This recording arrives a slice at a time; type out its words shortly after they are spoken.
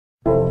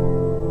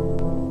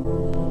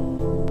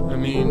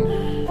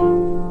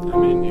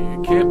mean,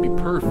 it can't be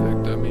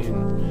perfect. I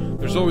mean,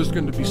 there's always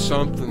going to be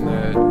something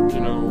that,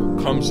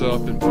 comes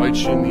up and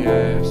bites you in the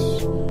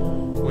ass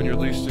when you're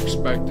least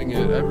expecting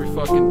it every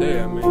fucking day.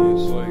 I mean,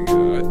 it's like,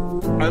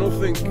 I don't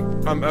think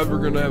I'm ever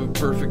going to have a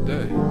perfect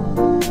day.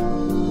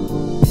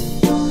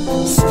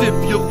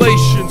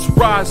 Stipulations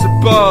rise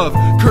above,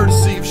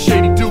 courtesy of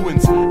shady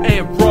doings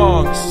and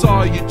wrongs.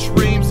 Saw your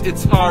dreams,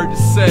 it's hard to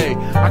say.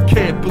 I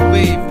can't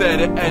believe that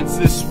it ends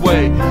this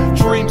way.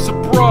 Dreams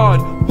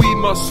abroad, we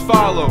must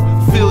follow.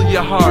 Fill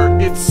your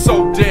heart, it's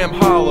so damn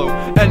hollow.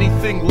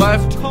 Anything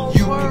left,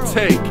 you can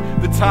take.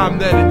 The time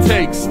that it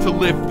takes to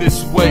live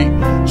this way.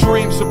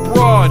 Dreams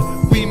abroad,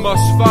 we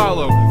must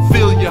follow.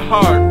 Fill your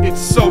heart, it's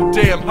so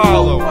damn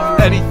hollow.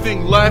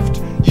 Anything left,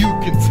 you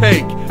can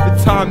take.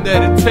 The time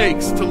that it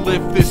takes to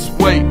live this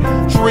way.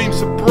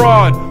 Dreams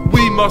abroad,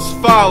 we must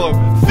follow.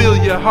 Fill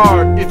your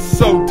heart, it's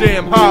so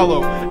damn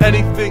hollow.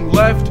 Anything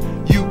left,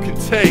 you can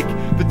take.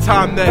 The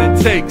time that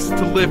it takes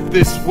to live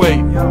this way.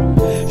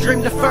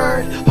 Dream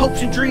deferred,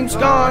 hopes and dreams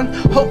gone.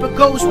 Hope it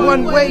goes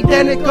one way,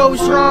 then it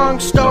goes wrong.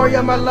 Story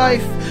of my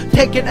life,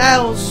 taking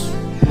L's.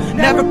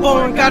 Never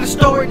born, got a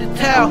story to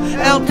tell.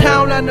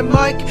 L-Town on the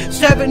mic,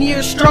 7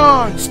 years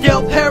strong.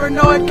 Still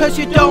paranoid cause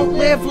you don't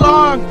live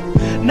long.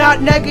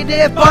 Not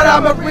negative, but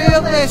I'm a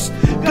realist.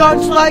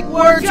 Guns like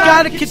words,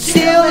 gotta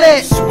conceal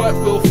it. Sweat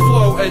will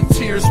flow and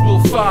tears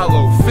will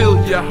follow.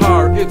 Fill your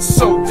heart, it's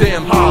so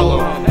damn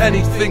hollow.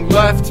 Anything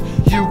left,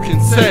 you can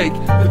take.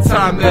 The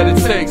time that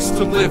it takes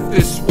to live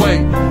this way.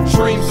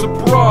 Dreams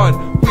abroad,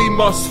 we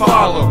must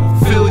follow.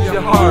 Fill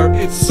your heart,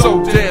 it's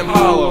so damn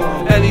hollow.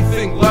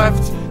 Anything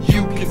left,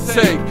 you can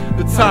take.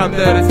 The time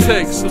that it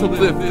takes to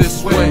live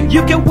this way.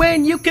 You can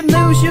win, you can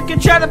lose, you can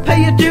try to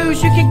pay your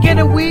dues. You can get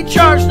a weed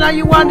charge, now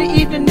you want to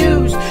eat the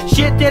news.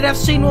 Shit that I've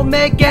seen will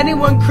make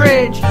anyone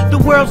cringe.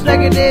 The world's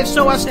negative,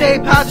 so I stay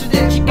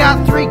positive. She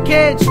got 3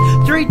 kids,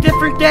 3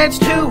 different dads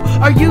too.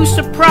 Are you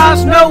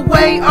surprised? No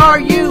way are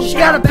you. She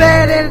got a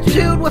bad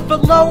attitude with a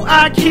low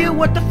IQ.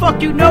 What the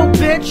fuck you know,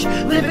 bitch?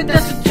 Living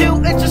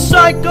destitute, it's a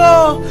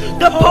cycle.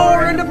 The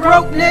poor and the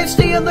brokeness,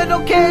 see a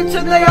little kids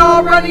and they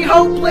already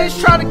hopeless.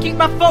 Trying to keep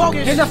my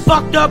focus in a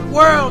fucked up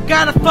world.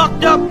 Got a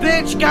fucked up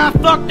bitch, got a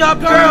fucked up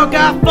girl.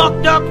 Got a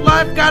fucked up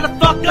life, got a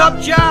fucked up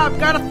job.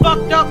 Got a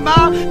fucked up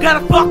mom,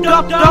 got a fucked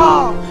up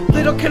dog.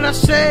 Little can I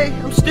say,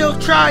 I'm still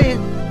trying.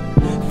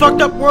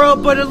 Fucked up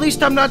world, but at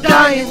least I'm not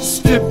dying.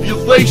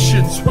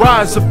 Stipulations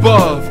rise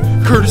above,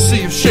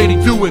 courtesy of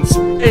shady doings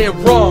and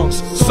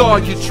wrongs. Saw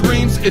your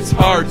dreams, it's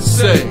hard to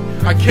say.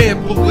 I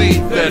can't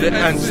believe that it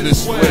ends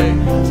this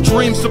way.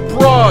 Dreams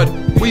abroad,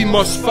 we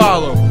must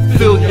follow.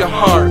 Fill your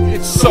heart,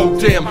 it's so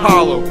damn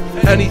hollow.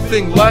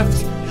 Anything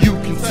left, you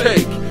can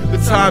take. The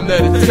time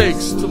that it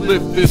takes to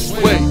live this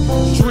way.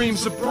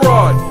 Dreams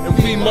abroad,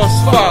 and we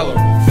must follow.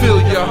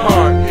 Fill your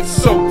heart, it's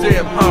so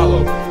damn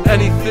hollow.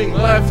 Anything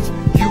left,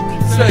 you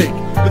can take.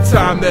 The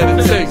time that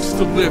it takes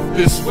to live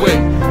this way.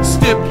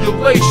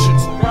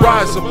 Stipulations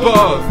rise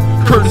above,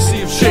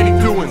 courtesy of shady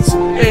doings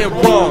and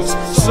wrongs.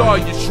 Saw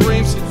your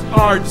dreams, it's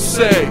hard to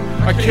say.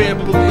 I can't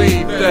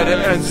believe that it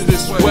ends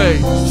this way.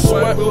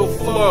 Sweat will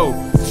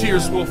flow,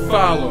 tears will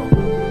follow.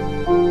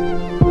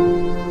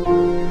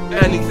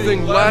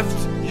 Anything left,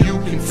 you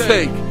can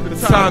take.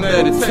 The time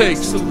that it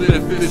takes to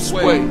live this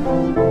way.